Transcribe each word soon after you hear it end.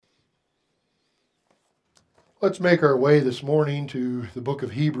Let's make our way this morning to the book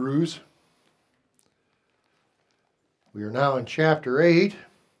of Hebrews. We are now in chapter 8,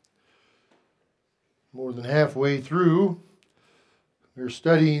 more than halfway through. We're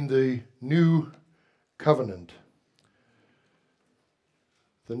studying the new covenant.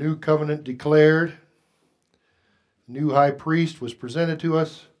 The new covenant declared. The new high priest was presented to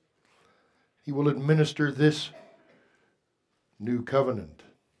us. He will administer this new covenant.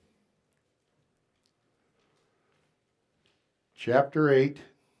 Chapter 8,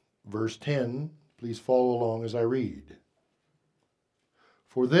 verse 10. Please follow along as I read.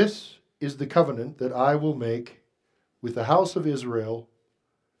 For this is the covenant that I will make with the house of Israel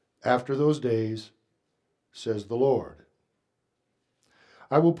after those days, says the Lord.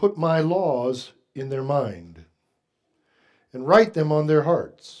 I will put my laws in their mind and write them on their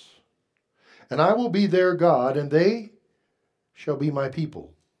hearts. And I will be their God, and they shall be my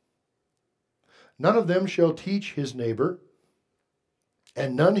people. None of them shall teach his neighbor,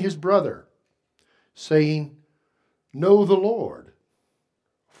 and none his brother, saying, Know the Lord.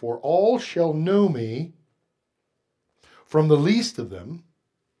 For all shall know me, from the least of them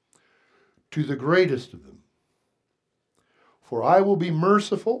to the greatest of them. For I will be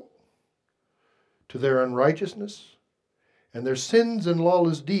merciful to their unrighteousness, and their sins and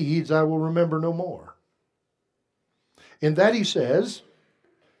lawless deeds I will remember no more. In that he says,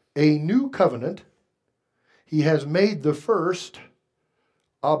 a new covenant he has made the first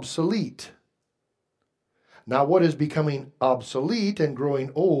obsolete. Now what is becoming obsolete and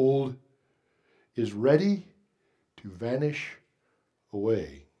growing old is ready to vanish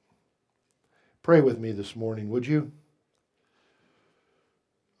away. Pray with me this morning, would you?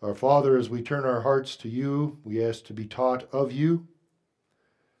 Our Father, as we turn our hearts to you, we ask to be taught of you,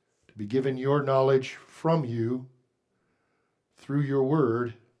 to be given your knowledge from you through your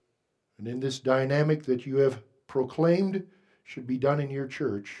word, and in this dynamic that you have proclaimed should be done in your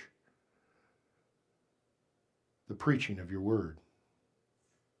church, the preaching of your word.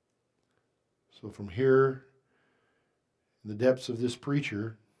 So from here, in the depths of this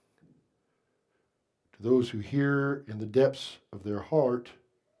preacher, to those who hear in the depths of their heart,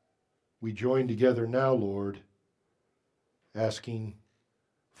 we join together now, Lord, asking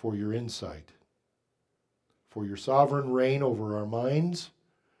for your insight, for your sovereign reign over our minds,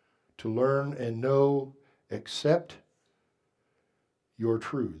 to learn and know, accept your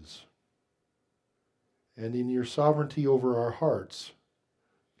truths. And in your sovereignty over our hearts,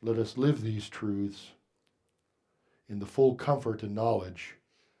 let us live these truths in the full comfort and knowledge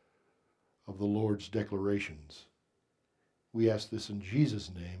of the Lord's declarations. We ask this in Jesus'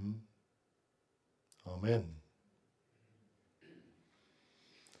 name. Amen.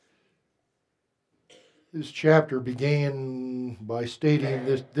 This chapter began by stating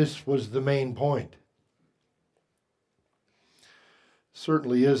this was the main point.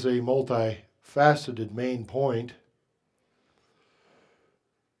 Certainly is a multifaceted main point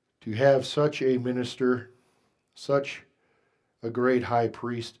to have such a minister, such a great high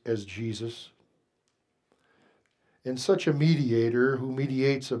priest as Jesus, and such a mediator who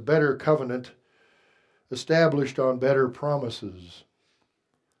mediates a better covenant established on better promises,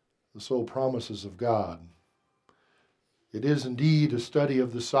 the sole promises of God. It is indeed a study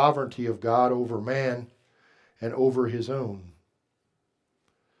of the sovereignty of God over man and over his own.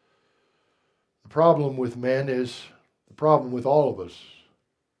 The problem with men is the problem with all of us.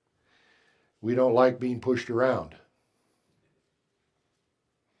 We don't like being pushed around.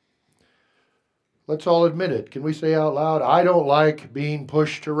 Let's all admit it. Can we say out loud, I don't like being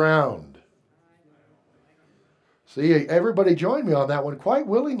pushed around? See, everybody joined me on that one quite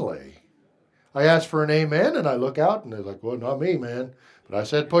willingly. I asked for an amen, and I look out, and they're like, well, not me, man. But I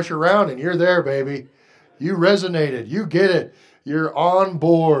said push around, and you're there, baby. You resonated. You get it. You're on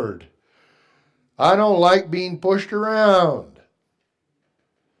board. I don't like being pushed around.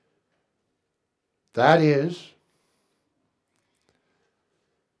 That is,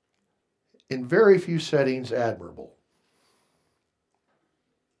 in very few settings, admirable.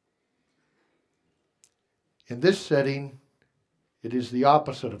 In this setting, it is the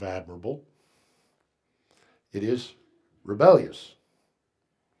opposite of admirable. It is rebellious.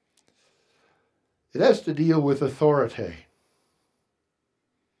 It has to deal with authority.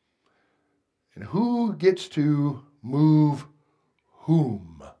 And who gets to move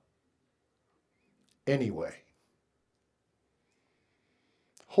whom? Anyway.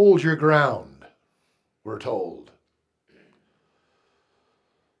 Hold your ground, we're told.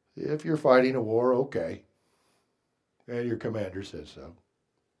 If you're fighting a war, okay. And your commander says so.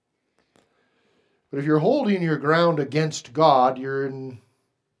 But if you're holding your ground against God, you're in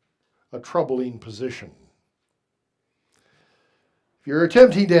a troubling position. If you're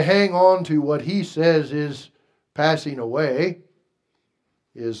attempting to hang on to what he says is passing away,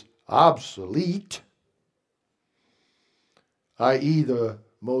 is obsolete, i.e. the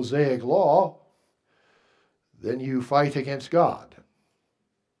Mosaic law, then you fight against God,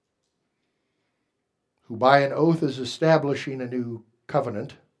 who by an oath is establishing a new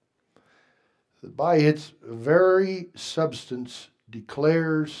covenant that by its very substance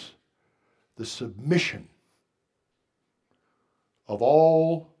declares the submission of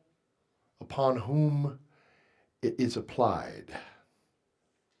all upon whom it is applied.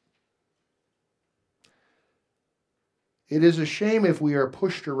 It is a shame if we are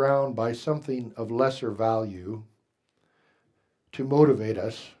pushed around by something of lesser value to motivate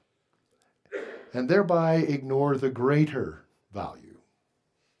us and thereby ignore the greater value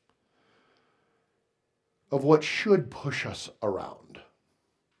of what should push us around.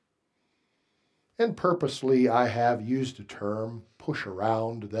 And purposely I have used a term, push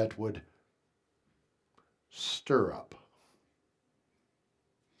around, that would stir up.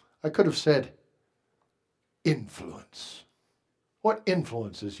 I could have said influence. What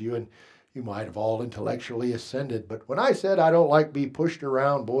influences you? And you might have all intellectually ascended, but when I said I don't like being pushed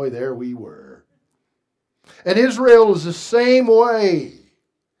around, boy, there we were. And Israel is the same way.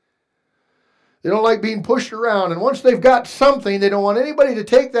 They don't like being pushed around, and once they've got something, they don't want anybody to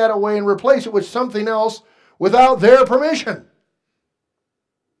take that away and replace it with something else without their permission.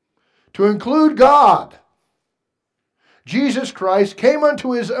 To include God. Jesus Christ came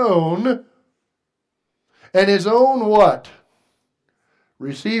unto his own, and his own what?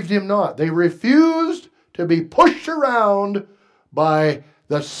 Received him not. They refused to be pushed around by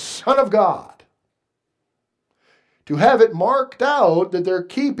the Son of God. To have it marked out that their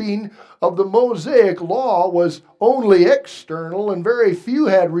keeping of the Mosaic law was only external and very few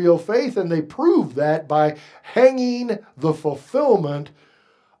had real faith, and they proved that by hanging the fulfillment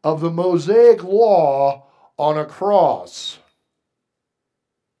of the Mosaic law on a cross.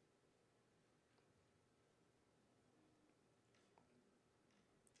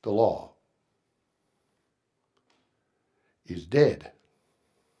 The law is dead,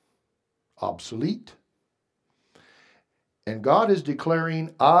 obsolete, and God is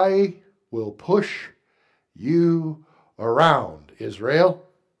declaring, I will push you around, Israel.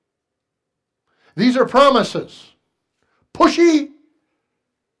 These are promises, pushy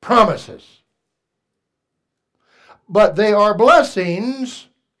promises. But they are blessings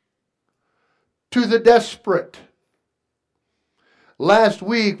to the desperate. Last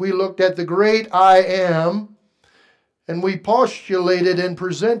week we looked at the great I am, and we postulated and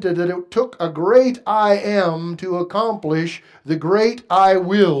presented that it took a great I am to accomplish the great I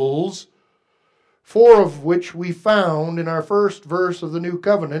wills, 4 of which we found in our first verse of the New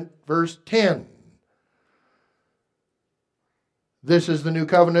Covenant, verse 10. This is the new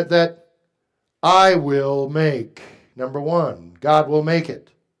covenant that I will make. Number 1, God will make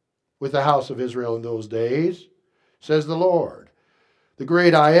it with the house of Israel in those days, says the Lord. The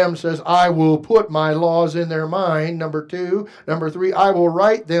great I am says, I will put my laws in their mind. Number 2. Number 3, I will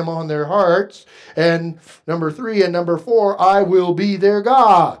write them on their hearts. And number 3 and number 4, I will be their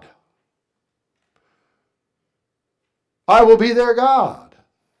God. I will be their God.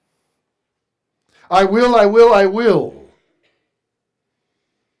 I will, I will, I will.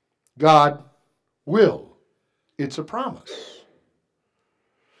 God will. It's a promise.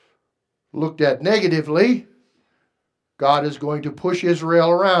 Looked at negatively, God is going to push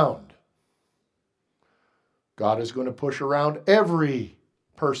Israel around. God is going to push around every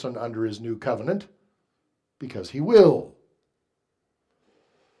person under his new covenant because he will.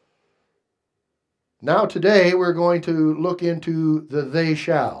 Now today we're going to look into the they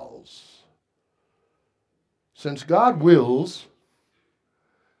shalls. Since God wills,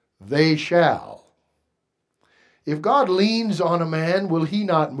 they shall. If God leans on a man, will he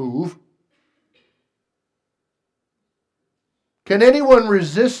not move? Can anyone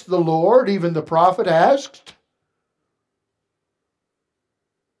resist the Lord? Even the prophet asked.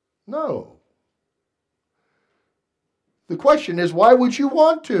 No. The question is, why would you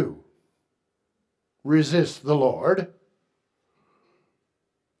want to resist the Lord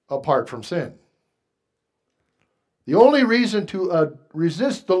apart from sin? The only reason to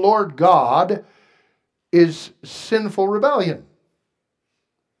resist the Lord God is sinful rebellion.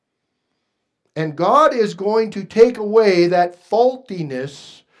 And God is going to take away that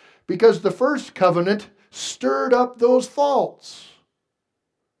faultiness because the first covenant stirred up those faults.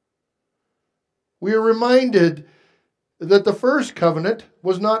 We are reminded that the first covenant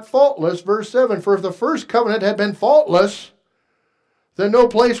was not faultless. Verse 7, for if the first covenant had been faultless, then no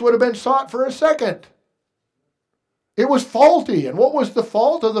place would have been sought for a second. It was faulty. And what was the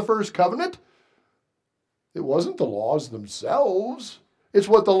fault of the first covenant? It wasn't the laws themselves. It's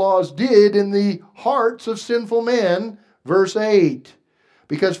what the laws did in the hearts of sinful men. Verse 8.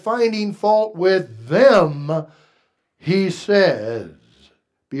 Because finding fault with them, he says,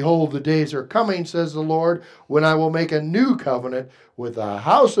 behold, the days are coming, says the Lord, when I will make a new covenant with the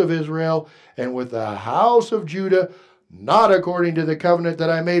house of Israel and with the house of Judah, not according to the covenant that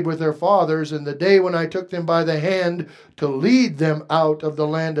I made with their fathers in the day when I took them by the hand to lead them out of the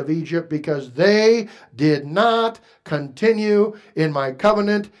land of Egypt, because they did not continue in my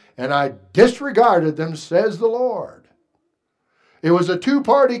covenant, and I disregarded them, says the Lord. It was a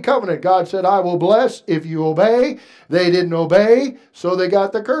two-party covenant. God said, I will bless if you obey. They didn't obey, so they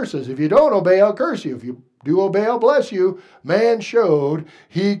got the curses. If you don't obey, I'll curse you. If you do obey, I'll bless you. Man showed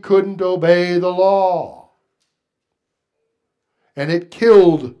he couldn't obey the law. And it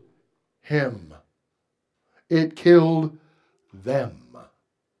killed him. It killed them.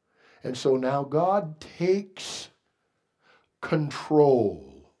 And so now God takes control.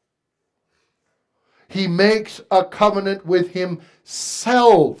 He makes a covenant with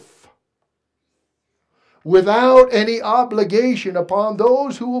himself without any obligation upon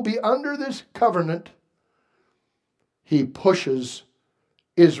those who will be under this covenant. He pushes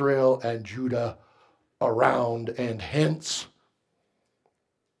Israel and Judah around, and hence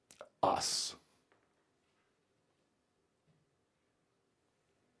us.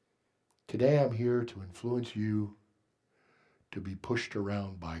 Today I'm here to influence you to be pushed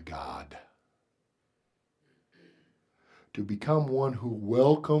around by God. To become one who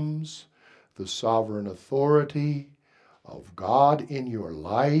welcomes the sovereign authority of God in your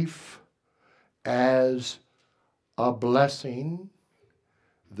life as a blessing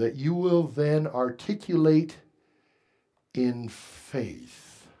that you will then articulate in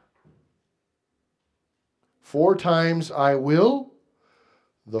faith. 4 times I will,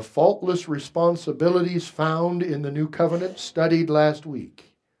 the faultless responsibilities found in the new covenant studied last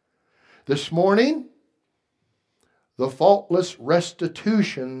week. This morning, the faultless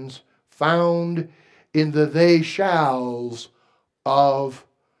restitutions found in the they shalls of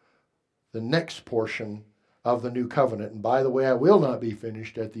the next portion of the new covenant. And by the way, I will not be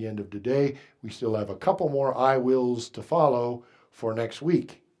finished at the end of today. We still have a couple more I wills to follow for next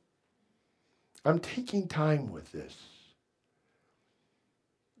week. I'm taking time with this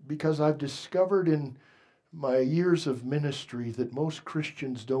because I've discovered in my years of ministry that most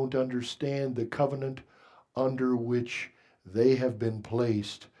Christians don't understand the covenant under which they have been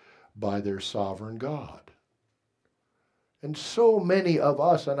placed by their sovereign God. And so many of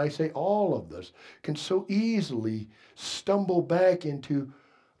us, and I say all of us, can so easily stumble back into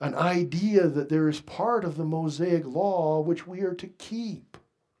an idea that there is part of the Mosaic law which we are to keep.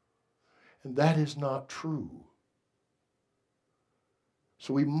 And that is not true.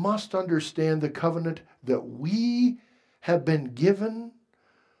 So we must understand the covenant that we have been given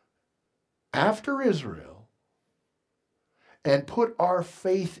after Israel, and put our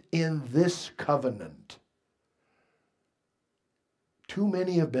faith in this covenant. Too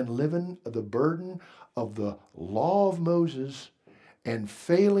many have been living the burden of the law of Moses and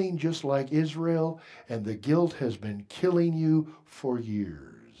failing just like Israel, and the guilt has been killing you for years.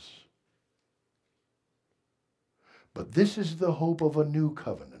 But this is the hope of a new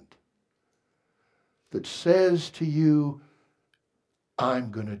covenant that says to you, I'm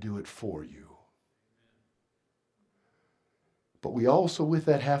going to do it for you. But we also with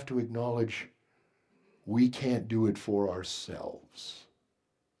that have to acknowledge we can't do it for ourselves.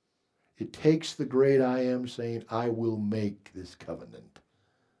 It takes the great I am saying, I will make this covenant.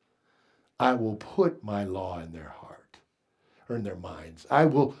 I will put my law in their heart, or in their minds. I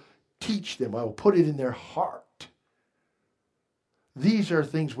will teach them. I will put it in their heart. These are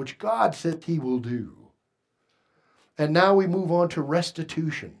things which God said he will do. And now we move on to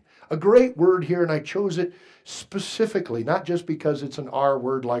restitution. A great word here, and I chose it specifically, not just because it's an R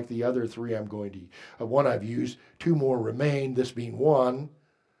word like the other 3 I'm going to, one I've used, 2 more remain, this being one,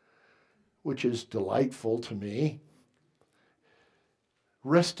 which is delightful to me.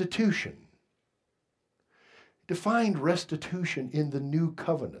 Restitution. Defined restitution in the new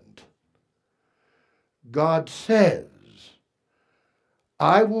covenant. God says,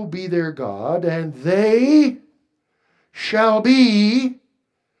 I will be their God, and they shall be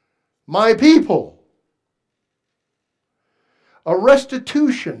my people. A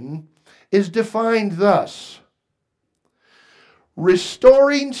restitution is defined thus: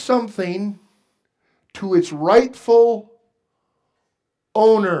 restoring something to its rightful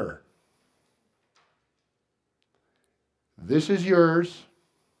owner. This is yours.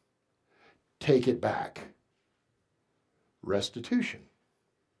 Take it back. restitution.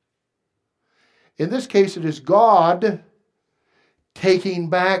 In this case, it is God taking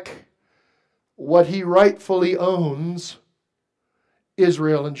back what he rightfully owns,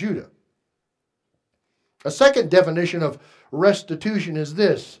 Israel and Judah. A second definition of restitution is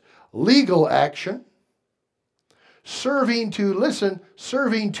this: legal action serving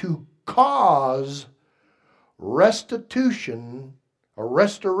to cause restitution, a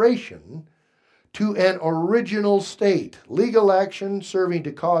restoration to an original state. Legal action serving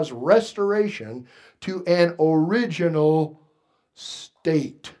to cause restoration to an original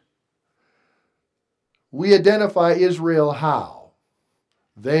state. We identify Israel how?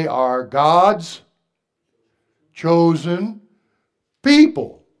 They are God's chosen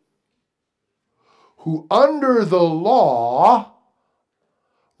people who under the law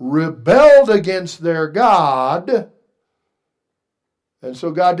rebelled against their God, and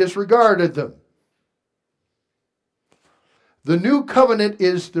so God disregarded them. The new covenant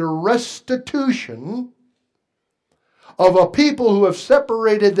is the restitution of a people who have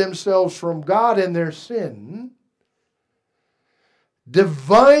separated themselves from God in their sin,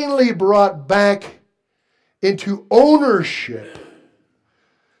 divinely brought back into ownership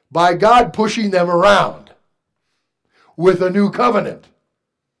by God pushing them around with a new covenant.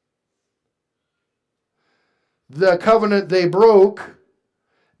 The covenant they broke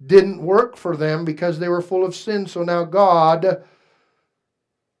didn't work for them because they were full of sin, so now God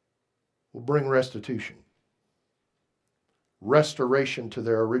will bring restitution. Restoration to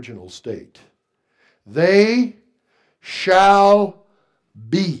their original state. They shall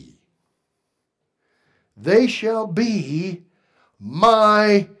be. They shall be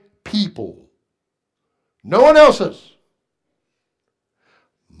my people. No one else's.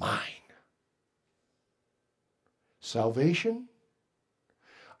 Mine. Salvation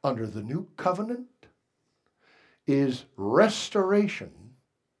under the new covenant is restoration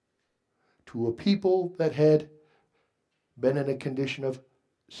to a people that had been in a condition of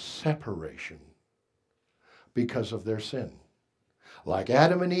separation because of their sin. Like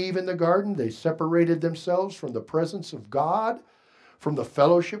Adam and Eve in the garden, they separated themselves from the presence of God, from the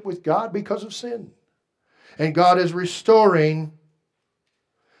fellowship with God because of sin. And God is restoring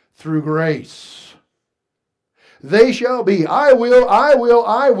through grace. They shall be, I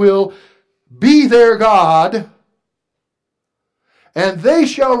will be their God, and they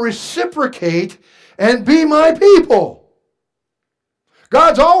shall reciprocate and be my people.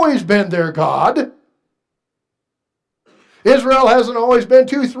 God's always been their God. Israel hasn't always been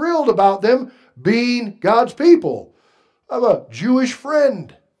too thrilled about them being God's people. I have a Jewish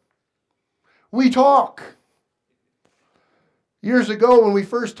friend. We talk. Years ago when we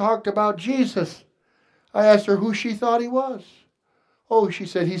first talked about Jesus, I asked her who she thought he was. Oh, she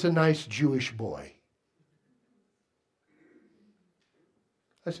said, he's a nice Jewish boy.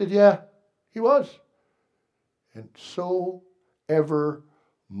 I said, yeah, he was. And so ever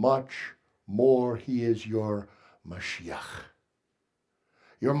much more he is your Mashiach,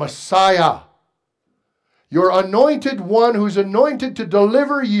 your Messiah, your anointed one who's anointed to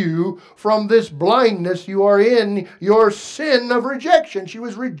deliver you from this blindness you are in, your sin of rejection. She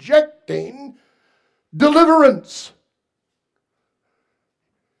was rejecting deliverance.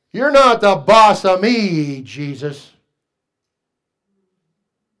 You're not the boss of me, Jesus.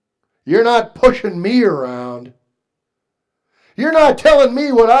 You're not pushing me around. You're not telling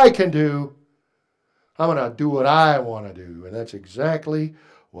me what I can do. I'm going to do what I want to do. And that's exactly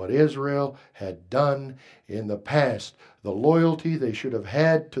what Israel had done in the past. The loyalty they should have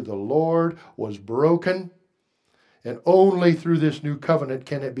had to the Lord was broken. And only through this new covenant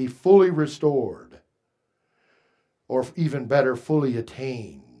can it be fully restored. Or even better, fully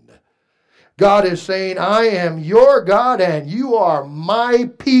attained. God is saying, I am your God and you are my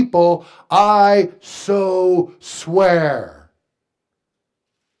people. I so swear.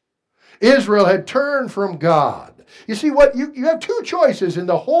 Israel had turned from God. You see what? You have two choices in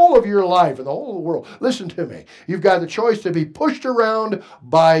the whole of your life, in the whole of the world. Listen to me. You've got the choice to be pushed around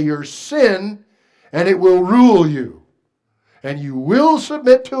by your sin, and it will rule you. And you will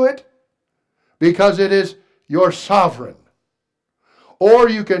submit to it because it is your sovereign. Or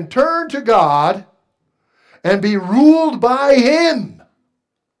you can turn to God and be ruled by Him.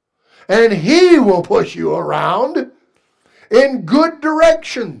 And He will push you around in good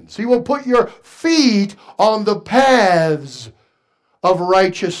directions. He will put your feet on the paths of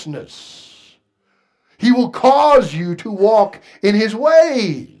righteousness. He will cause you to walk in His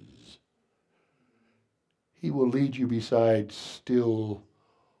ways. He will lead you beside still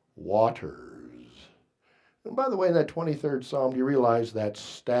waters. And by the way, in that 23rd Psalm, do you realize that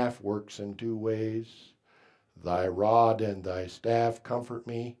staff works in two ways? Thy rod and thy staff comfort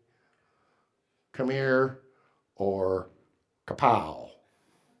me. Come here, or kapow.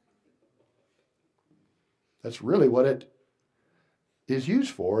 That's really what it is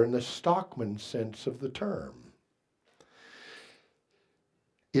used for in the Stockman sense of the term.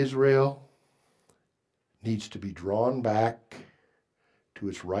 Israel needs to be drawn back to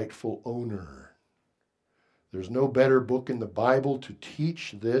its rightful owner. There's no better book in the Bible to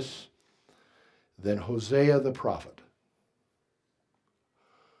teach this than Hosea the prophet.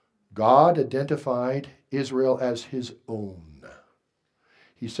 God identified Israel as his own.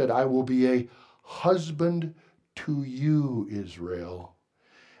 He said, I will be a husband to you, Israel,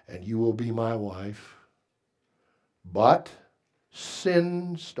 and you will be my wife. But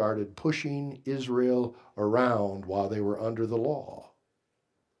sin started pushing Israel around while they were under the law.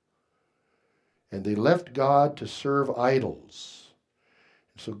 And they left God to serve idols.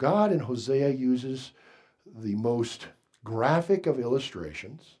 So God in Hosea uses the most graphic of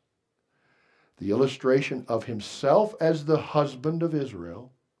illustrations, the illustration of himself as the husband of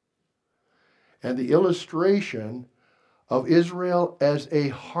Israel, and the illustration of Israel as a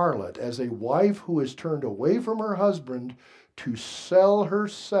harlot, as a wife who is turned away from her husband to sell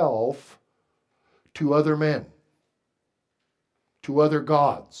herself to other men, to other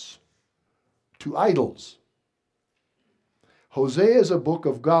gods, to idols. Hosea is a book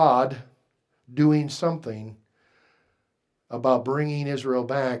of God doing something about bringing Israel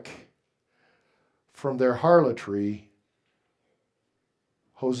back from their harlotry.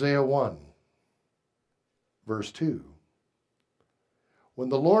 Hosea 1, verse 2. When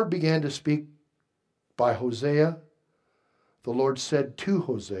the Lord began to speak by Hosea, the Lord said to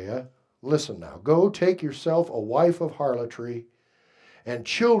Hosea, listen now, go take yourself a wife of harlotry and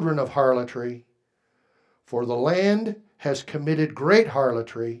children of harlotry, for the land has committed great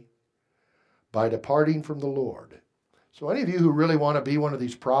harlotry by departing from the Lord. So any of you who really want to be one of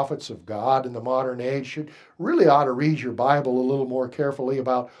these prophets of God in the modern age should really ought to read your Bible a little more carefully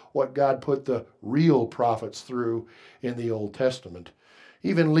about what God put the real prophets through in the Old Testament.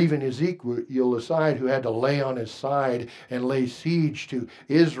 Even leaving Ezekiel aside, who had to lay on his side and lay siege to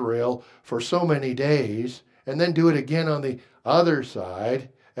Israel for so many days, and then do it again on the other side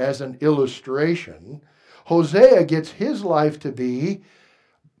as an illustration, Hosea gets his life to be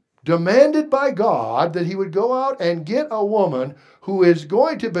demanded by God that he would go out and get a woman who is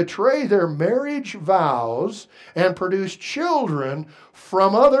going to betray their marriage vows and produce children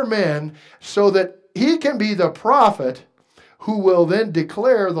from other men so that he can be the prophet who will then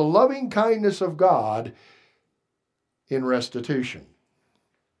declare the loving kindness of God in restitution.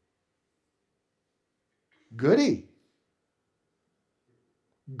 Goody.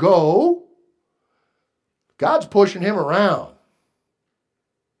 Go. God's pushing him around.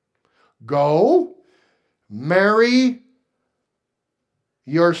 Go, marry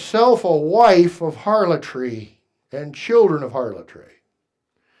yourself a wife of harlotry and children of harlotry.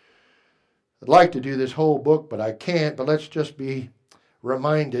 I'd like to do this whole book, but I can't. But let's just be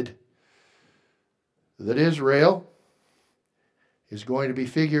reminded that Israel is going to be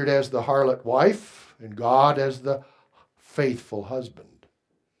figured as the harlot wife and God as the faithful husband.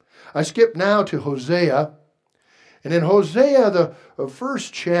 I skip now to Hosea. And in Hosea, the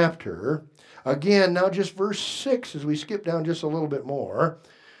first chapter, again, now just verse 6 as we skip down just a little bit more.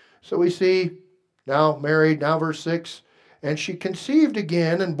 So we see, now married, now verse 6, and she conceived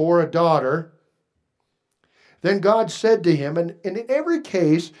again and bore a daughter. Then God said to him, and in every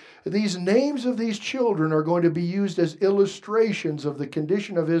case, these names of these children are going to be used as illustrations of the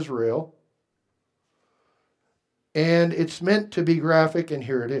condition of Israel. And it's meant to be graphic, and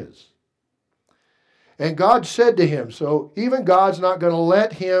here it is. And God said to him, so even God's not going to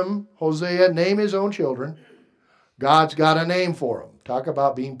let him, Hosea, name his own children. God's got a name for them. Talk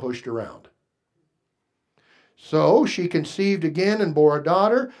about being pushed around. So she conceived again and bore a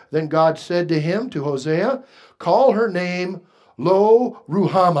daughter. Then God said to him, to Hosea, call her name Lo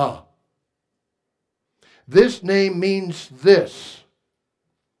Ruhamah. This name means this: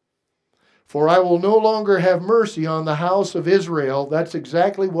 for I will no longer have mercy on the house of Israel. That's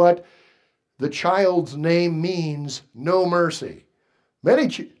exactly what the child's name means, no mercy.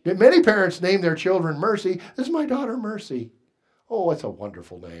 Many parents name their children Mercy. This is my daughter Mercy. Oh, it's a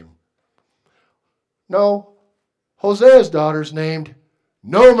wonderful name. No, Hosea's daughter's named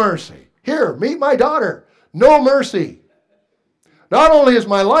No Mercy. Here, meet my daughter, No Mercy. Not only is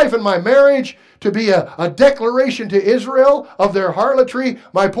my life and my marriage to be a declaration to Israel of their harlotry,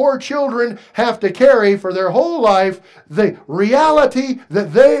 my poor children have to carry for their whole life the reality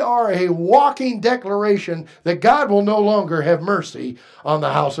that they are a walking declaration that God will no longer have mercy on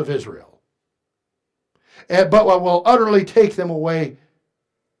the house of Israel. but will utterly take them away,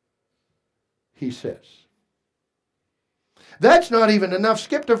 he says. That's not even enough.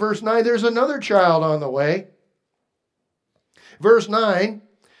 Skip to verse 9. There's another child on the way. Verse 9.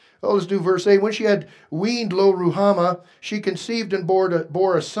 Oh, let's do verse 8. When she had weaned Lo-Ruhamah, she conceived and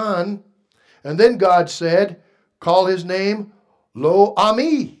bore a son. And then God said, call his name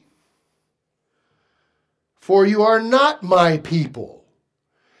Lo-Ami. For you are not my people,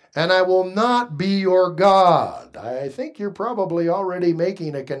 and I will not be your God. I think you're probably already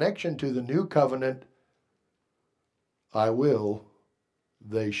making a connection to the new covenant. I will,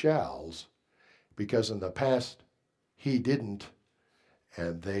 they shalls, because in the past he didn't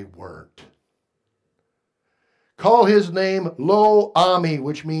and they weren't. Call his name Lo-Ami,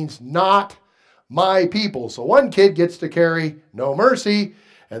 which means not my people. So one kid gets to carry no mercy,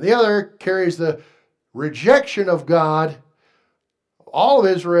 and the other carries the rejection of God, all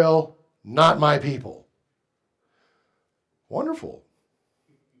of Israel, not my people. Wonderful.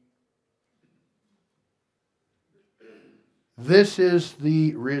 This is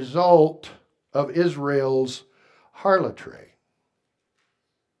the result of Israel's harlotry.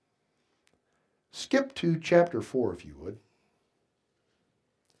 Skip to chapter 4, if you would.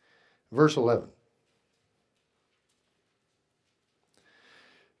 Verse 11.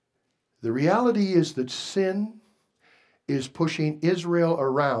 The reality is that sin is pushing Israel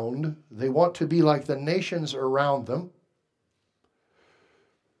around. They want to be like the nations around them.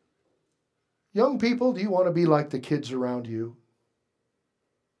 Young people, do you want to be like the kids around you?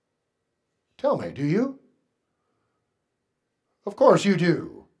 Tell me, do you? Of course you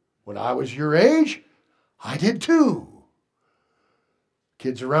do. When I was your age, I did too.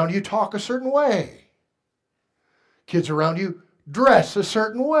 Kids around you talk a certain way. Kids around you dress a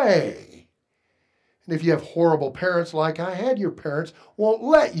certain way. And if you have horrible parents like I had, your parents won't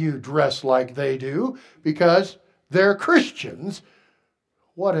let you dress like they do because they're Christians.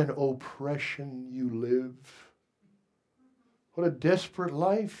 What an oppression you live. What a desperate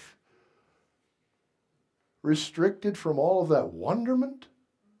life. Restricted from all of that wonderment.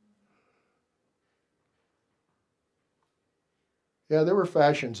 Yeah, there were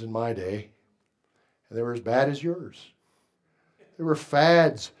fashions in my day, and they were as bad as yours. There were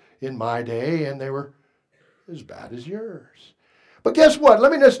fads in my day, and they were as bad as yours. But guess what?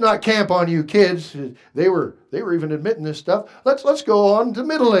 Let me just not camp on you kids. They were even admitting this stuff. Let's go on to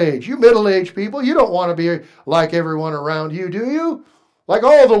middle age. You middle-aged people, you don't want to be like everyone around you, do you? Like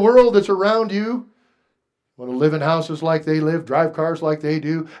all the world that's around you. Want to live in houses like they live, drive cars like they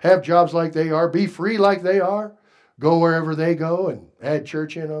do, have jobs like they are, be free like they are, go wherever they go and add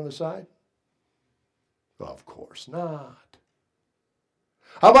church in on the side? Well, of course not.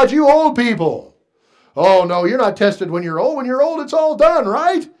 How about you old people? Oh, no, you're not tested when you're old. When you're old, it's all done,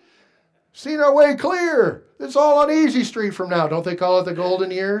 right? Seen our way clear. It's all on easy street from now. Don't they call it the golden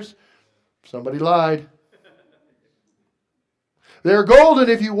years? Somebody lied. They're golden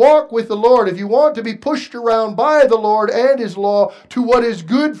if you walk with the Lord, if you want to be pushed around by the Lord and His law to what is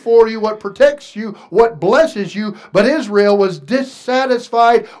good for you, what protects you, what blesses you. But Israel was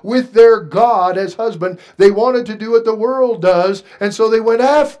dissatisfied with their God as husband. They wanted to do what the world does, and so they went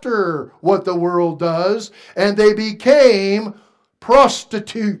after what the world does, and they became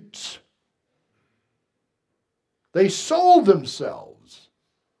prostitutes. They sold themselves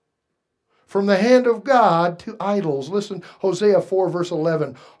from the hand of God to idols. Listen, Hosea 4 verse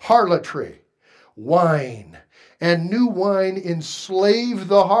 11. Harlotry, wine, and new wine enslave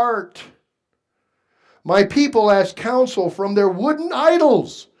the heart. My people ask counsel from their wooden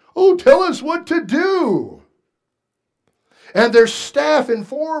idols. Oh, tell us what to do. And their staff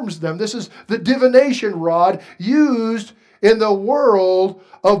informs them. This is the divination rod used in the world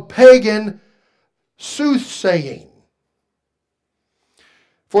of pagan soothsaying.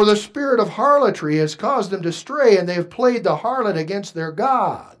 For the spirit of harlotry has caused them to stray, and they have played the harlot against their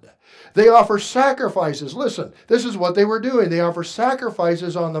God. They offer sacrifices. Listen, this is what they were doing. They offer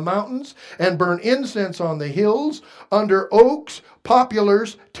sacrifices on the mountains and burn incense on the hills, under oaks,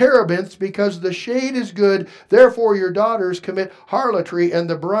 poplars, terebinths, because the shade is good. Therefore your daughters commit harlotry, and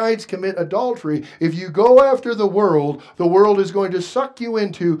the brides commit adultery. If you go after the world is going to suck you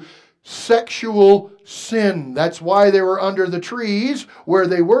into sexual sin. That's why they were under the trees where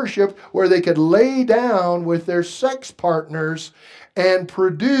they worshiped, where they could lay down with their sex partners and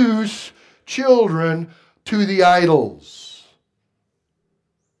produce children to the idols.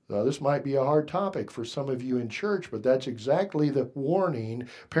 Now, this might be a hard topic for some of you in church, but that's exactly the warning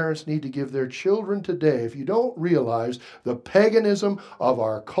parents need to give their children today. If you don't realize the paganism of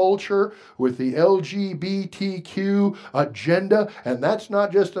our culture with the LGBTQ agenda, and that's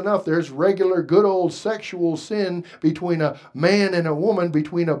not just enough. There's regular good old sexual sin between a man and a woman,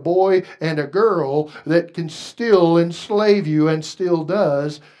 between a boy and a girl, that can still enslave you and still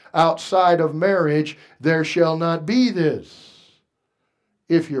does. Outside of marriage, there shall not be this.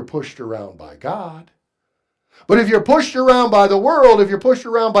 If you're pushed around by God. But if you're pushed around by the world, if you're pushed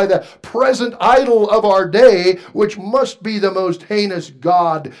around by the present idol of our day, which must be the most heinous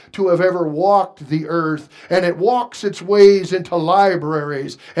god to have ever walked the earth, and it walks its ways into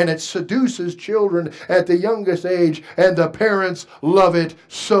libraries, and it seduces children at the youngest age, and the parents love it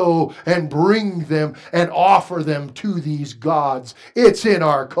so, and bring them and offer them to these gods. It's in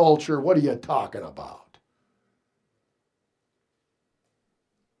our culture. What are you talking about?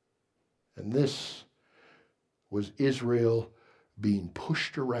 And this was Israel being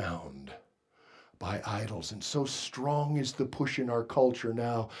pushed around by idols. And so strong is the push in our culture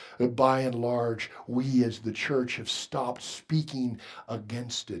now that by and large, we as the church have stopped speaking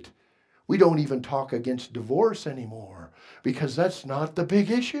against it. We don't even talk against divorce anymore because that's not the big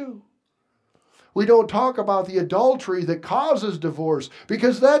issue. We don't talk about the adultery that causes divorce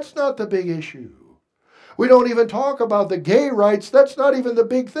because that's not the big issue. We don't even talk about the gay rights. That's not even the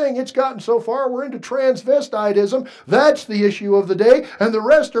big thing. It's gotten so far, we're into transvestitism. That's the issue of the day, and the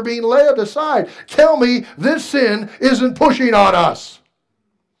rest are being laid aside. Tell me this sin isn't pushing on us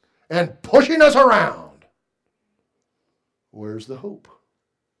and pushing us around. Where's the hope?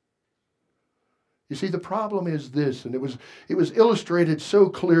 You see, the problem is this, and it was illustrated so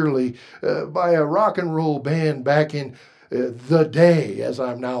clearly by a rock and roll band back in the day, as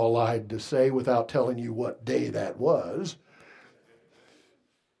I'm now allowed to say without telling you what day that was.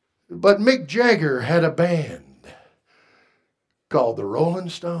 But Mick Jagger had a band called the Rolling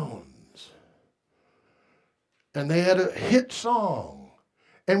Stones. And they had a hit song.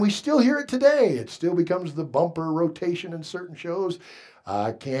 And we still hear it today. It still becomes the bumper rotation in certain shows.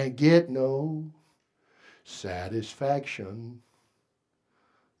 I can't get no satisfaction,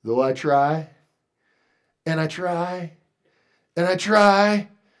 though I try, and I try, and I try,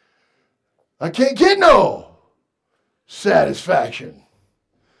 I can't get no satisfaction.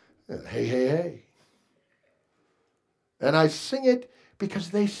 And hey, hey, hey. And I sing it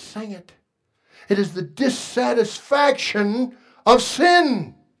because they sang it. It is the dissatisfaction of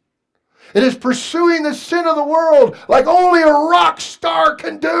sin. It is pursuing the sin of the world like only a rock star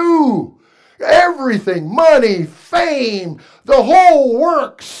can do. Everything, money, fame, the whole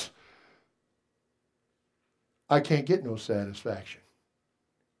works. I can't get no satisfaction,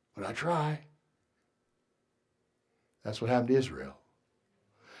 but I try. That's what happened to Israel.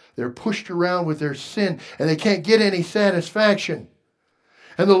 They're pushed around with their sin, and they can't get any satisfaction.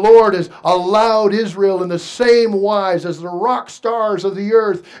 And the Lord has allowed Israel in the same wise as the rock stars of the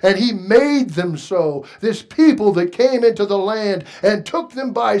earth, and He made them so. This people that came into the land and took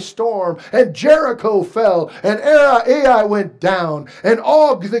them by storm, and Jericho fell, and Ai went down, and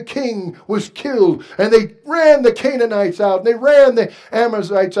Og the king was killed, and they ran the Canaanites out, and they ran the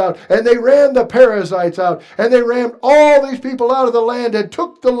Amalekites out, and they ran the Perizzites out, and they ran all these people out of the land and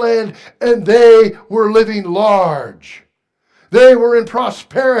took the land, and they were living large. They were in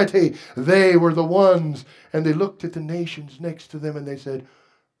prosperity. They were the ones. And they looked at the nations next to them and they said,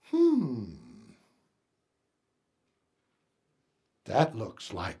 that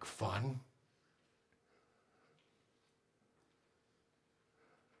looks like fun.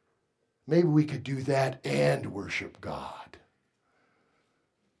 Maybe we could do that and worship God.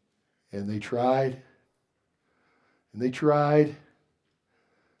 And they tried, and they tried,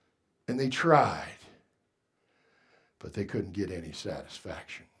 and they tried. But they couldn't get any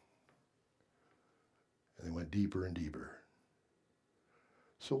satisfaction. And they went deeper and deeper.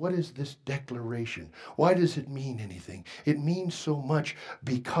 So what is this declaration? Why does it mean anything? It means so much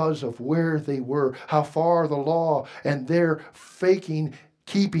because of where they were, how far the law and their faking,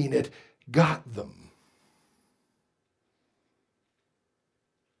 keeping it, got them.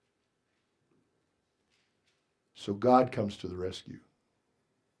 So God comes to the rescue.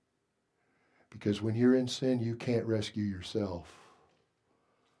 Because when you're in sin, you can't rescue yourself.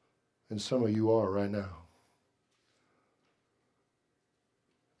 And some of you are right now.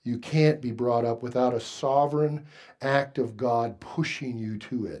 You can't be brought up without a sovereign act of God pushing you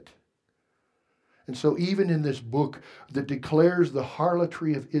to it. And so even in this book that declares the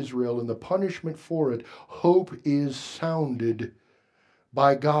harlotry of Israel and the punishment for it, hope is sounded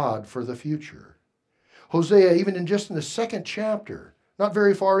by God for the future. Hosea, even in just in the second chapter, Not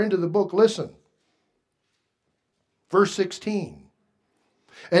very far into the book, listen. Verse 16.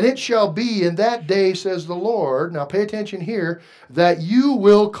 And it shall be in that day, says the Lord, now pay attention here, that you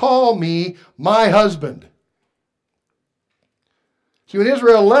will call me my husband. See, when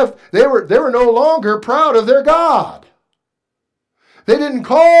Israel left, they were no longer proud of their God. They didn't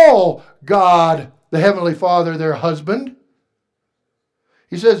call God, the Heavenly Father, their husband.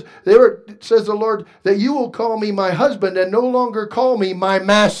 He says, says the Lord, that you will call me my husband and no longer call me my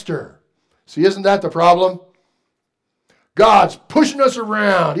master. See, isn't that the problem? God's pushing us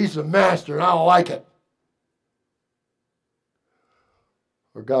around. He's the master, and I don't like it.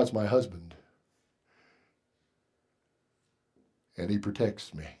 Or God's my husband, and He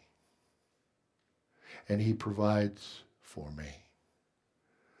protects me, and He provides for me,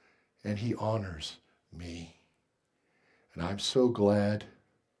 and He honors me. And I'm so glad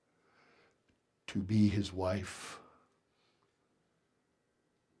to be His wife.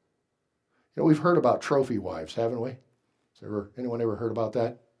 You know, we've heard about trophy wives, haven't we? Anyone ever heard about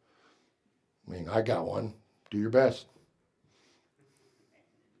that? I mean, I got one. Do your best.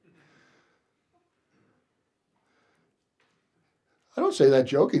 I don't say that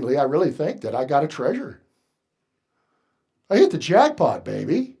jokingly. I really think that I got a treasure. I hit the jackpot,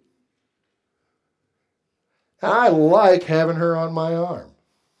 baby. And I like having her on my arm.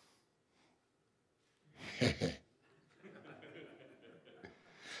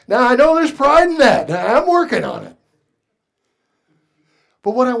 Now, I know there's pride in that. Now, I'm working on it.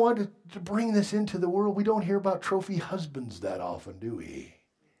 But what I wanted to bring this into the world, we don't hear about trophy husbands that often, do we?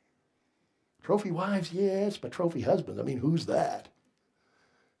 Trophy wives, yes, but trophy husbands, I mean, who's that?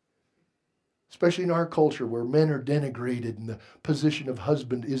 Especially in our culture where men are denigrated and the position of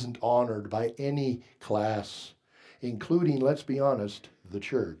husband isn't honored by any class, including, let's be honest, the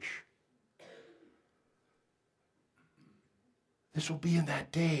church. This will be in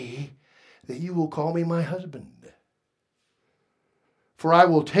that day that you will call me my husband. For I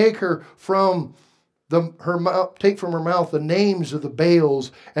will take her from take from her mouth the names of the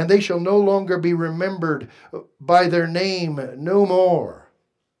Baals, and they shall no longer be remembered by their name no more.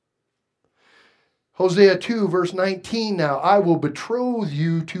 Hosea 2, verse 19 now, I will betroth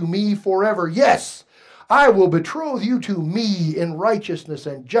you to me forever. Yes, I will betroth you to me in righteousness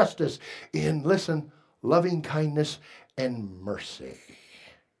and justice, in, listen, loving kindness and mercy.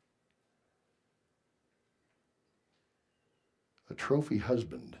 A trophy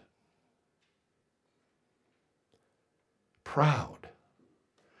husband. Proud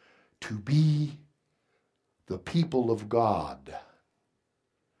to be the people of God.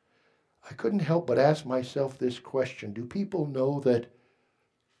 I couldn't help but ask myself this question. Do people know that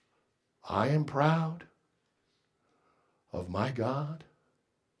I am proud of my God?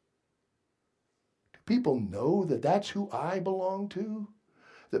 Do people know that that's who I belong to?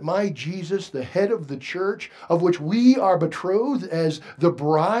 That my Jesus, the head of the church, of which we are betrothed as the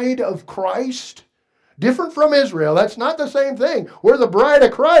bride of Christ, different from Israel. That's not the same thing. We're the bride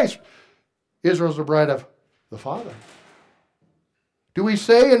of Christ. Israel's the bride of the Father. Do we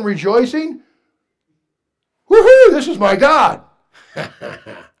say in rejoicing, woohoo, this is my God?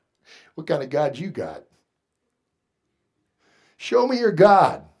 What kind of God you got? Show me your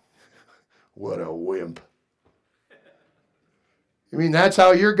God. What a wimp. You mean that's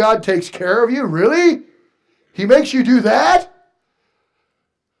how your God takes care of you? Really? He makes you do that?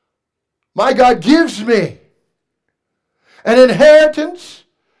 My God gives me an inheritance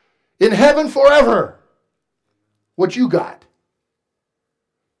in heaven forever. What you got?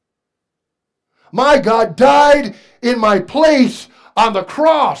 My God died in my place on the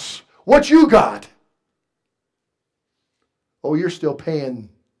cross. What you got? Oh, you're still paying.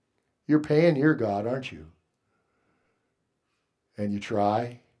 You're paying your God, aren't you? And you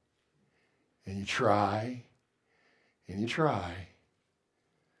try, and you try, and you try,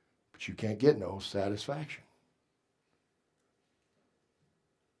 but you can't get no satisfaction.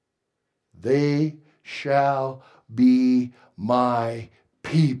 They shall be my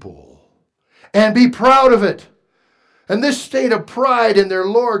people, and be proud of it. And this state of pride in their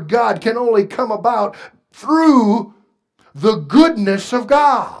Lord God can only come about through the goodness of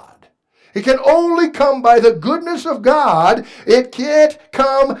God. It can only come by the goodness of God. It can't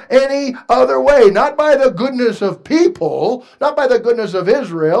come any other way. Not by the goodness of people, not by the goodness of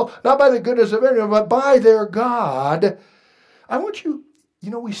Israel, not by the goodness of anyone, but by their God. I want you,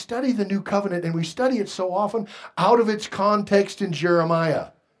 we study the New Covenant, and we study it so often out of its context in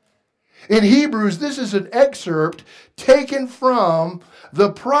Jeremiah. In Hebrews, this is an excerpt taken from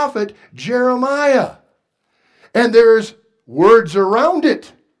the prophet Jeremiah. And there's words around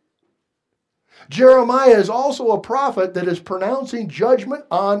it. Jeremiah is also a prophet that is pronouncing judgment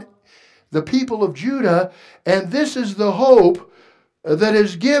on the people of Judah, and this is the hope that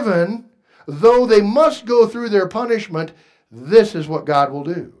is given. Though they must go through their punishment, this is what God will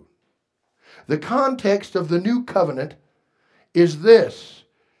do. The context of the new covenant is this.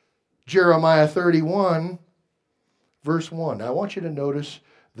 Jeremiah 31, verse 1. Now I want you to notice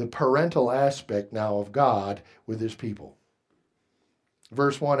the parental aspect now of God with his people.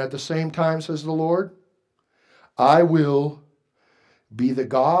 Verse 1, at the same time, says the Lord, I will be the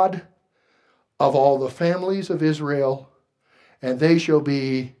God of all the families of Israel, and they shall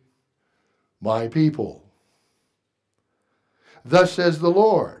be my people. Thus says the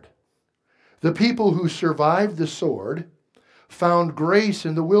Lord, the people who survived the sword found grace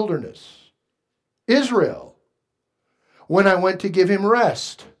in the wilderness. Israel, when I went to give him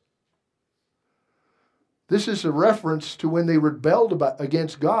rest. This is a reference to when they rebelled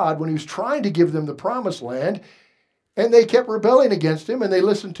against God, when he was trying to give them the promised land, and they kept rebelling against him, and they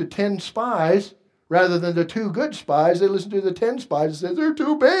listened to 10 spies rather than the 2 good spies. They listened to the 10 spies and said, they're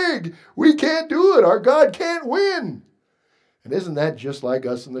too big. We can't do it. Our God can't win. And isn't that just like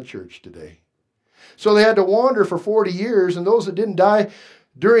us in the church today? So they had to wander for 40 years, and those that didn't die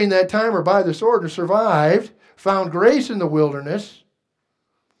during that time or by the sword and survived found grace in the wilderness.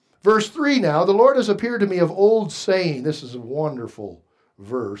 Verse 3 now, the Lord has appeared to me of old saying, this is a wonderful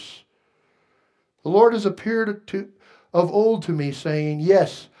verse. The Lord has appeared of old to me saying,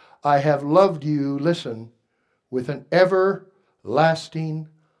 yes, I have loved you, listen, with an everlasting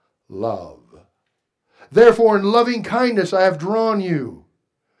love. Therefore in loving kindness I have drawn you.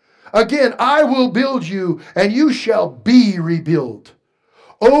 Again, I will build you, and you shall be rebuilt.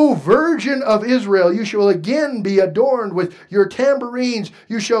 O Virgin of Israel, you shall again be adorned with your tambourines.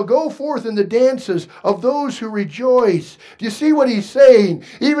 You shall go forth in the dances of those who rejoice. Do you see what he's saying?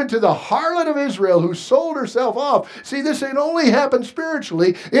 Even to the harlot of Israel who sold herself off. See, this ain't only happened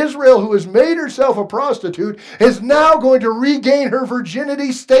spiritually. Israel, who has made herself a prostitute, is now going to regain her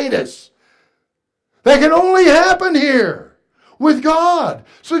virginity status. That can only happen here with God,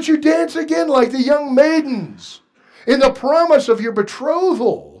 so that you dance again like the young maidens in the promise of your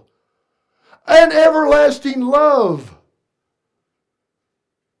betrothal and everlasting love.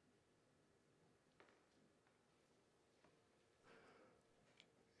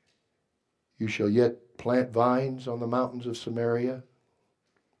 You shall yet plant vines on the mountains of Samaria.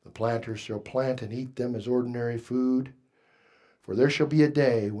 The planters shall plant and eat them as ordinary food. For there shall be a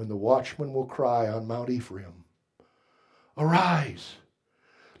day when the watchman will cry on Mount Ephraim, arise,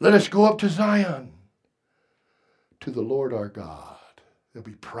 let us go up to Zion, to the Lord our God. They'll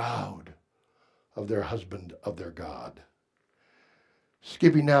be proud of their husband, of their God.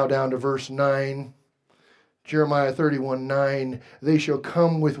 Skipping now down to verse 9, Jeremiah 31:9, they shall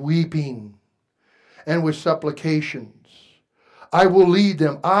come with weeping and with supplications. I will lead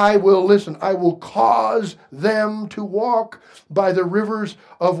them. I will listen. I will cause them to walk by the rivers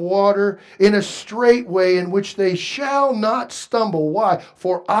of water in a straight way in which they shall not stumble. Why?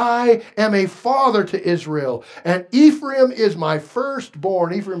 For I am a father to Israel, and Ephraim is my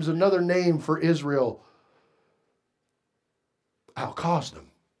firstborn. Ephraim is another name for Israel. I'll cause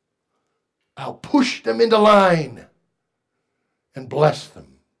them. I'll push them into line and bless them.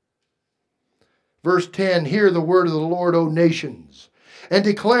 Verse 10, hear the word of the Lord, O nations, and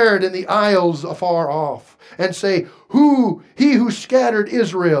declare it in the isles afar off, and say, he who scattered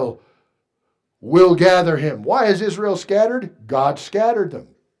Israel will gather him. Why is Israel scattered? God scattered them.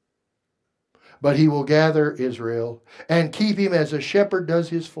 But he will gather Israel and keep him as a shepherd does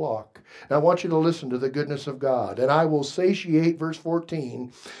his flock. Now I want you to listen to the goodness of God. And I will satiate, verse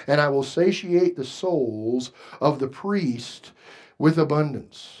 14, and I will satiate the souls of the priest with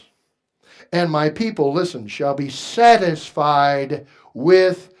abundance. And my people, listen, shall be satisfied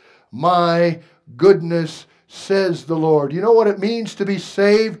with my goodness, says the Lord. You know what it means to be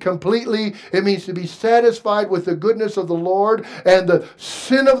saved completely? It means to be satisfied with the goodness of the Lord, and the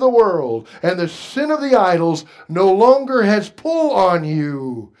sin of the world and the sin of the idols no longer has pull on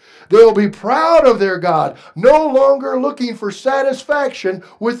you. They'll be proud of their God, no longer looking for satisfaction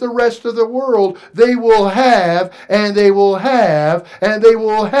with the rest of the world. They will have, and they will have, and they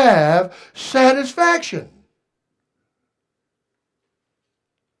will have satisfaction.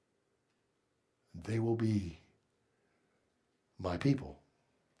 They will be my people.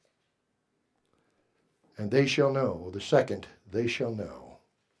 And they shall know, the second, they shall know.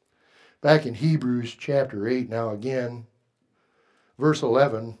 Back in Hebrews chapter 8 now again, verse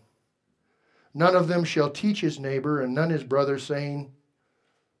 11, none of them shall teach his neighbor and none his brother, saying,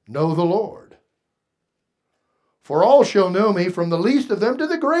 know the Lord. For all shall know me, from the least of them to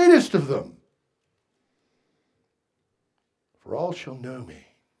the greatest of them. For all shall know me,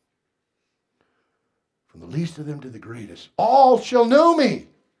 from the least of them to the greatest. All shall know me.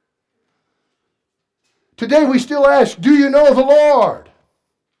 Today we still ask, do you know the Lord?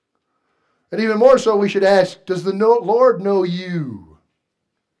 And even more so, we should ask, does the Lord know you?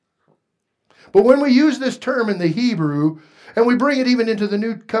 But when we use this term in the Hebrew, and we bring it even into the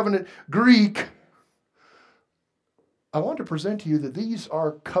New Covenant Greek, I want to present to you that these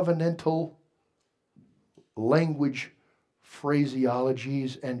are covenantal language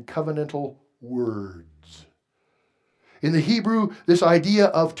phraseologies and covenantal words. In the Hebrew, this idea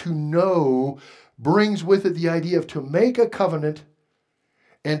of to know brings with it the idea of to make a covenant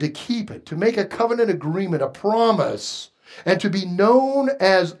and to keep it, to make a covenant agreement, a promise, and to be known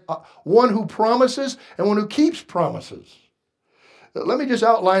as one who promises and one who keeps promises. Let me just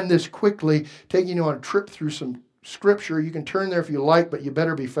outline this quickly, taking you on a trip through some scripture. You can turn there if you like, but you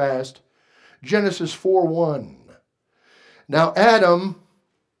better be fast. Genesis 4:1. Now Adam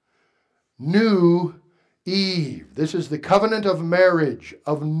knew Eve. This is the covenant of marriage,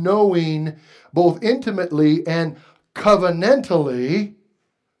 of knowing both intimately and covenantally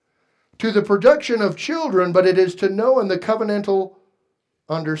to the production of children, but it is to know in the covenantal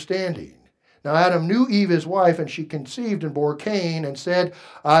understanding. Now Adam knew Eve his wife, and she conceived and bore Cain and said,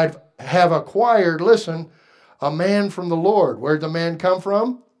 I have acquired, listen, a man from the Lord. Where'd the man come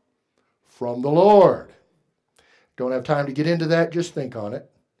from? From the Lord. Don't have time to get into that, just think on it.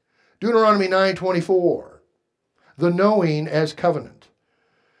 Deuteronomy 9:24, the knowing as covenant.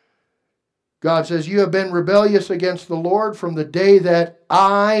 God says, you have been rebellious against the Lord from the day that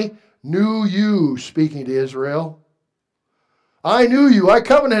I knew you, speaking to Israel. I knew you, I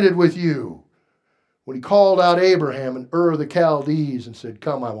covenanted with you. When he called out Abraham and Ur of the Chaldees and said,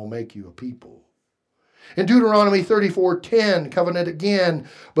 come, I will make you a people. In Deuteronomy 34:10, covenant again,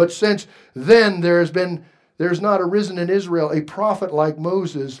 but since then there's not arisen in Israel a prophet like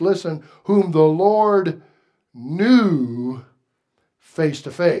Moses, listen, whom the Lord knew face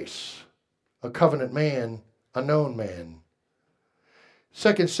to face. A covenant man, a known man.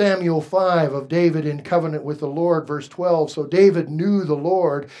 2 Samuel 5 of David in covenant with the Lord, verse 12. So David knew the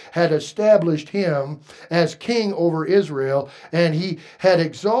Lord had established him as king over Israel, and he had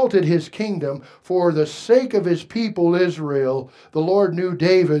exalted his kingdom for the sake of his people Israel. The Lord knew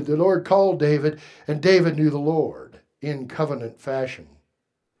David, the Lord called David, and David knew the Lord in covenant fashion.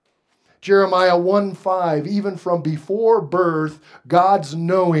 Jeremiah 1:5, even from before birth, God's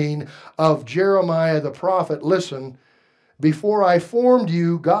knowing of Jeremiah the prophet. Listen, before I formed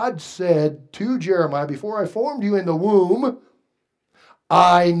you, God said to Jeremiah, before I formed you in the womb,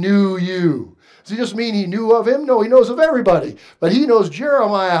 I knew you. Does he just mean he knew of him? No, he knows of everybody. But he knows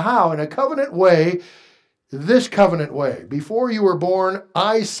Jeremiah how? In a covenant way, this covenant way. Before you were born,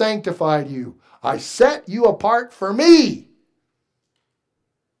 I sanctified you. I set you apart for me.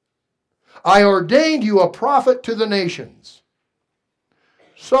 I ordained you a prophet to the nations.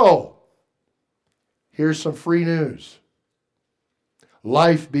 So, here's some free news.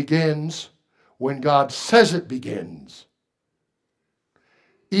 Life begins when God says it begins.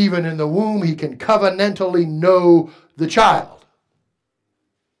 Even in the womb, he can covenantally know the child.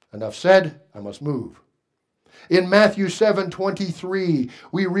 Enough said, I must move. In Matthew 7:23,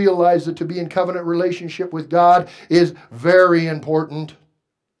 we realize that to be in covenant relationship with God is very important.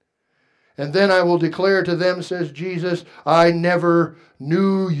 And then I will declare to them, says Jesus, I never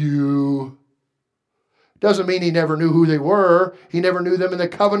knew you. Doesn't mean he never knew who they were. He never knew them in the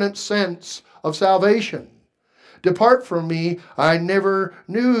covenant sense of salvation. Depart from me, I never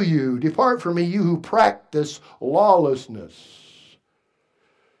knew you. Depart from me, you who practice lawlessness.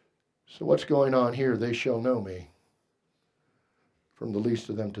 So what's going on here? They shall know me, from the least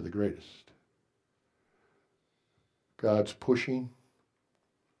of them to the greatest. God's pushing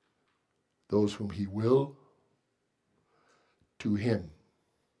those whom he will to him.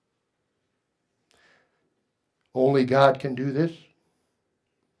 Only God can do this.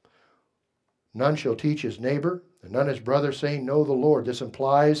 None shall teach his neighbor, and none his brother, saying, know the Lord. This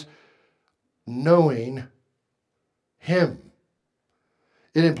implies knowing him.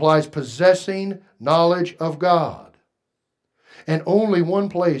 It implies possessing knowledge of God. And only one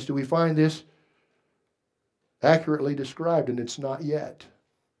place do we find this accurately described, and it's not yet.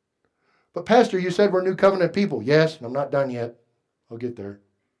 But Pastor, you said we're new covenant people. Yes, and I'm not done yet. I'll get there.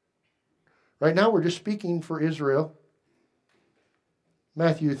 Right now we're just speaking for Israel.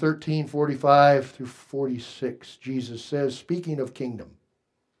 Matthew 13:45 through 46, Jesus says, speaking of kingdom,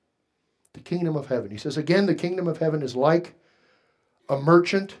 the kingdom of heaven. He says, again, the kingdom of heaven is like a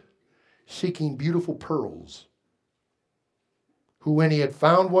merchant seeking beautiful pearls, who when he had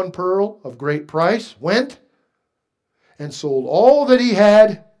found one pearl of great price, went and sold all that he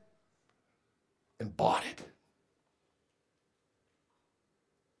had and bought it.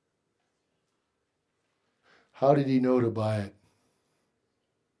 How did he know to buy it?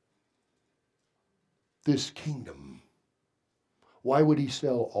 This kingdom. Why would he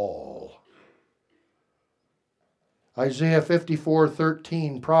sell all? Isaiah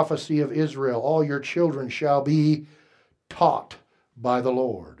 54:13, prophecy of Israel. All your children shall be taught by the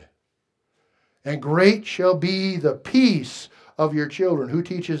Lord. And great shall be the peace of your children. Who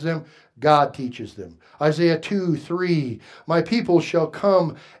teaches them? God teaches them. Isaiah 2:3, my people shall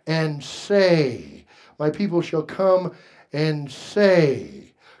come and say. My people shall come and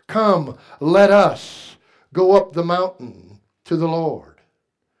say, come, let us go up the mountain to the Lord,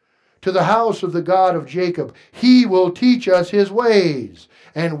 to the house of the God of Jacob. He will teach us his ways,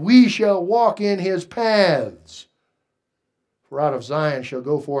 and we shall walk in his paths. For out of Zion shall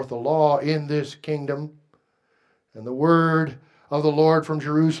go forth the law in this kingdom, and the word of the Lord from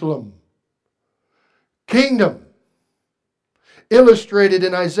Jerusalem. Kingdom. Illustrated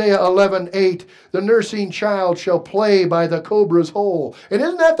in Isaiah 11:8, the nursing child shall play by the cobra's hole. And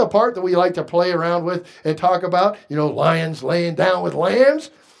isn't that the part that we like to play around with and talk about? You know, lions laying down with lambs.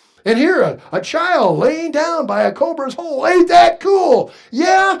 And here, a child laying down by a cobra's hole. Ain't that cool?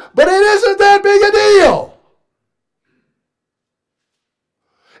 Yeah, but it isn't that big a deal.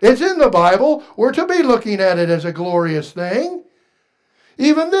 It's in the Bible. We're to be looking at it as a glorious thing.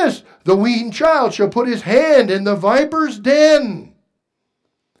 Even this, the weaned child shall put his hand in the viper's den.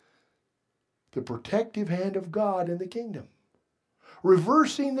 The protective hand of God in the kingdom.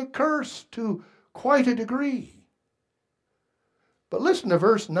 Reversing the curse to quite a degree. But listen to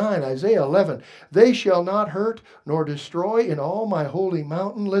verse 9, Isaiah 11. They shall not hurt nor destroy in all my holy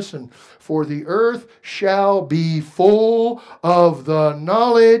mountain. Listen, for the earth shall be full of the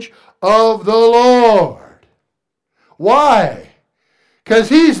knowledge of the Lord. Why? Because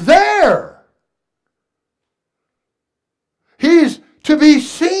he's there. He's to be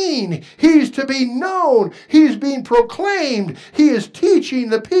seen. He's to be known. He's being proclaimed. He is teaching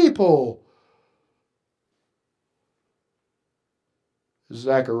the people.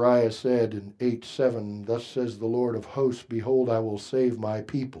 Zechariah said in 8:7, thus says the Lord of hosts, behold, I will save my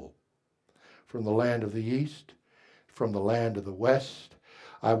people from the land of the east, from the land of the west.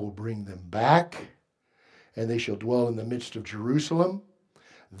 I will bring them back, and they shall dwell in the midst of Jerusalem.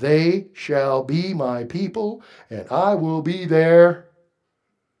 They shall be my people, and I will be their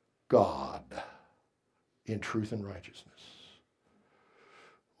God in truth and righteousness.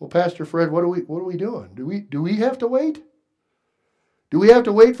 Well, Pastor Fred, what are we doing? Do we have to wait? Do we have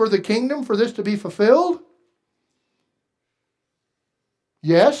to wait for the kingdom for this to be fulfilled?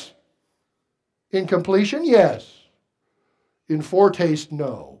 Yes. In completion, yes. In foretaste,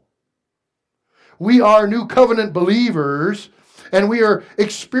 no. We are new covenant believers, and we are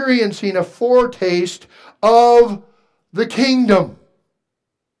experiencing a foretaste of the kingdom.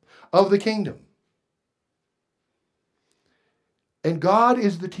 Of the kingdom. And God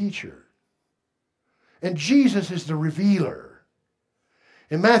is the teacher. And Jesus is the revealer.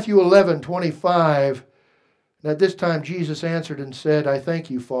 In Matthew 11:25, and at this time Jesus answered and said, I thank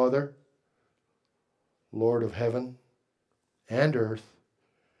you, Father, Lord of heaven and earth,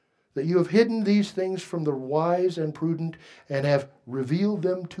 that you have hidden these things from the wise and prudent and have revealed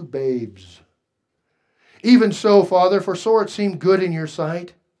them to babes. Even so, Father, for so it seemed good in your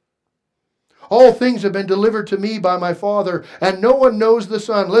sight. All things have been delivered to me by my Father, and no one knows the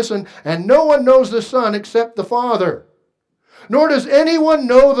Son. Listen, and no one knows the Son except the Father. Nor does anyone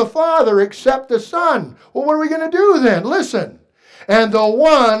know the Father except the Son. Well, what are we going to do then? Listen. And the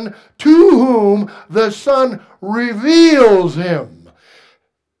one to whom the Son reveals him.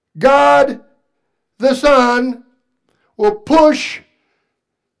 God, the Son, will push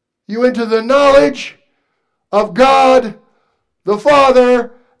you into the knowledge of God, the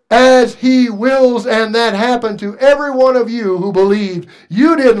Father, as he wills, and that happened to every one of you who believed.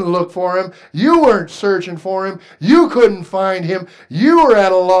 You didn't look for him. You weren't searching for him. You couldn't find him. You were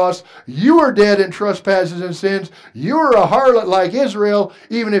at a loss. You were dead in trespasses and sins. You were a harlot like Israel,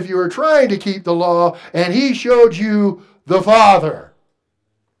 even if you were trying to keep the law, and he showed you the Father.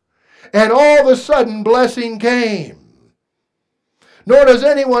 And all of a sudden, blessing came. Nor does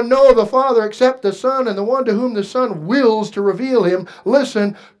anyone know the Father except the Son, and the one to whom the Son wills to reveal him.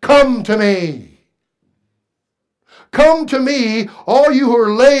 Listen, come to me. Come to me, all you who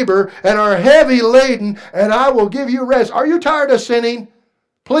are labor and are heavy laden, and I will give you rest. Are you tired of sinning?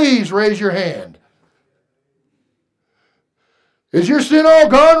 Please raise your hand. Is your sin all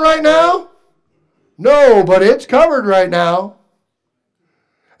gone right now? No, but it's covered right now.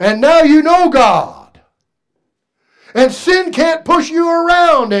 And now you know God. And sin can't push you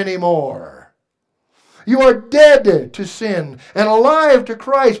around anymore. You are dead to sin and alive to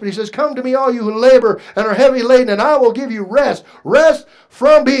Christ. But he says, come to me, all you who labor and are heavy laden, and I will give you rest. Rest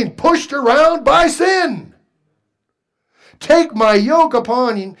from being pushed around by sin. Take my yoke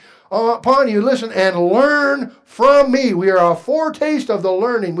upon you, listen, and learn from me. We are a foretaste of the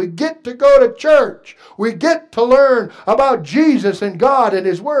learning. We get to go to church. We get to learn about Jesus and God and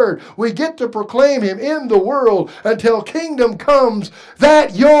His Word. We get to proclaim Him in the world until kingdom comes.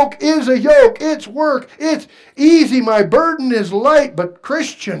 That yoke is a yoke. It's work. It's easy. My burden is light. But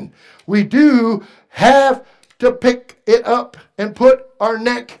Christian, we do have to pick it up and put our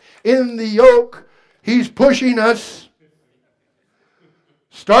neck in the yoke. He's pushing us.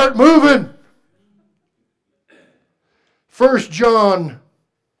 Start moving. 1 John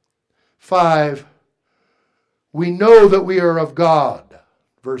 5, we know that we are of God.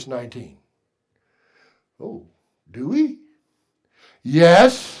 Verse 19. Oh, do we?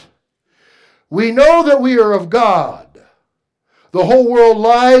 Yes. We know that we are of God. The whole world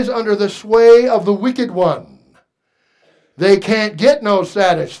lies under the sway of the wicked one. They can't get no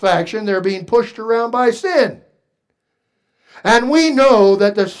satisfaction. They're being pushed around by sin. And we know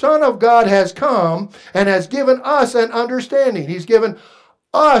that the Son of God has come and has given us an understanding. He's given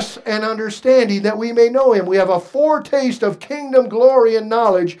us an understanding that we may know Him. We have a foretaste of kingdom glory and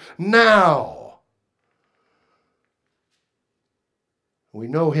knowledge now. We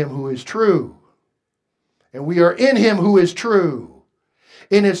know Him who is true. And we are in Him who is true.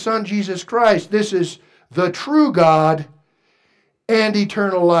 In His Son Jesus Christ, this is the true God and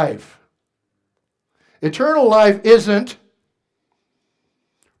eternal life. Eternal life isn't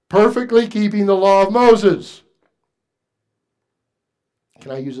perfectly keeping the law of Moses.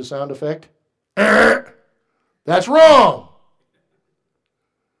 Can I use a sound effect? That's wrong.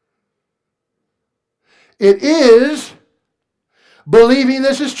 It is believing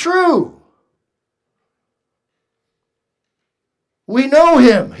this is true. We know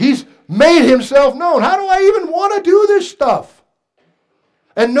Him. He's made Himself known. How do I even want to do this stuff?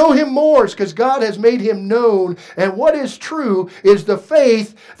 And know Him more. It's because God has made Him known. And what is true is the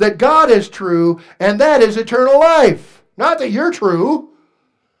faith that God is true, and that is eternal life. Not that you're true,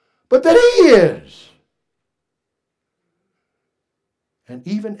 but that He is. And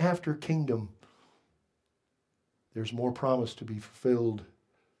even after kingdom, there's more promise to be fulfilled.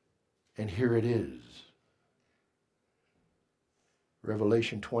 And here it is.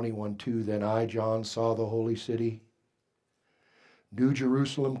 Revelation 21:2, then I, John, saw the holy city, New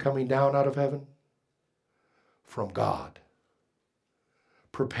Jerusalem, coming down out of heaven from God,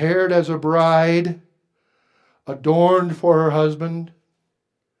 prepared as a bride, adorned for her husband.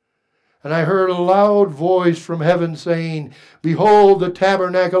 And I heard a loud voice from heaven saying, behold, the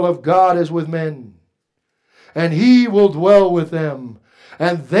tabernacle of God is with men, and He will dwell with them,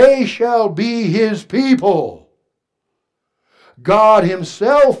 and they shall be His people. God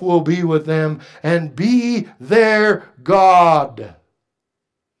Himself will be with them and be their God.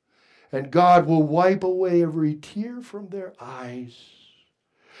 And God will wipe away every tear from their eyes.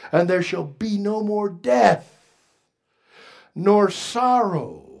 And there shall be no more death, nor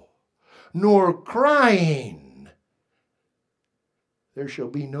sorrow, nor crying. There shall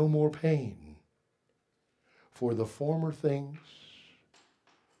be no more pain, for the former things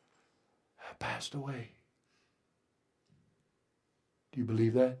have passed away. Do you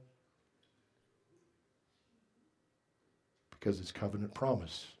believe that? Because it's covenant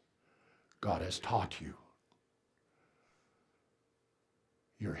promise. God has taught you.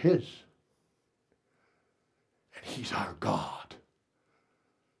 You're His. And He's our God.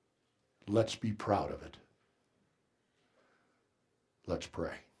 Let's be proud of it. Let's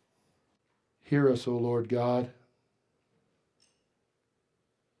pray. Hear us, O Lord God.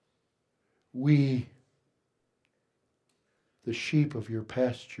 We, the sheep of your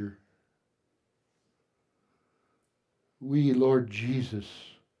pasture, we, Lord Jesus,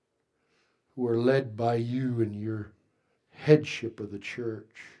 who are led by you in your headship of the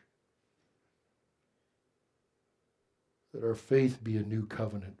church, that our faith be a new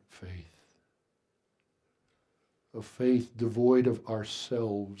covenant faith, a faith devoid of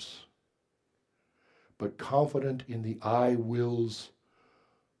ourselves, but confident in the I wills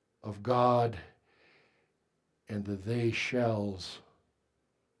of God and the they shalls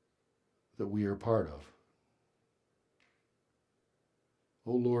that we are part of.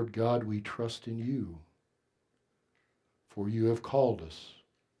 O Lord God, we trust in you, for you have called us,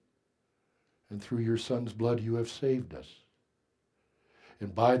 and through your Son's blood you have saved us.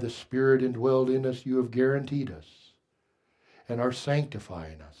 And by the Spirit indwelled in us, you have guaranteed us and are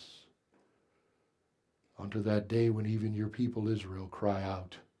sanctifying us unto that day when even your people Israel cry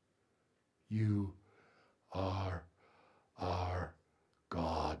out, you are our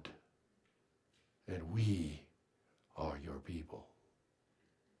God, and we are your people.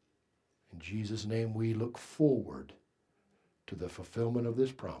 In Jesus' name, we look forward to the fulfillment of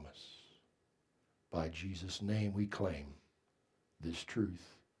this promise. By Jesus' name, we claim this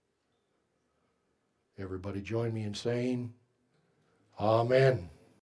truth. Everybody join me in saying, Amen.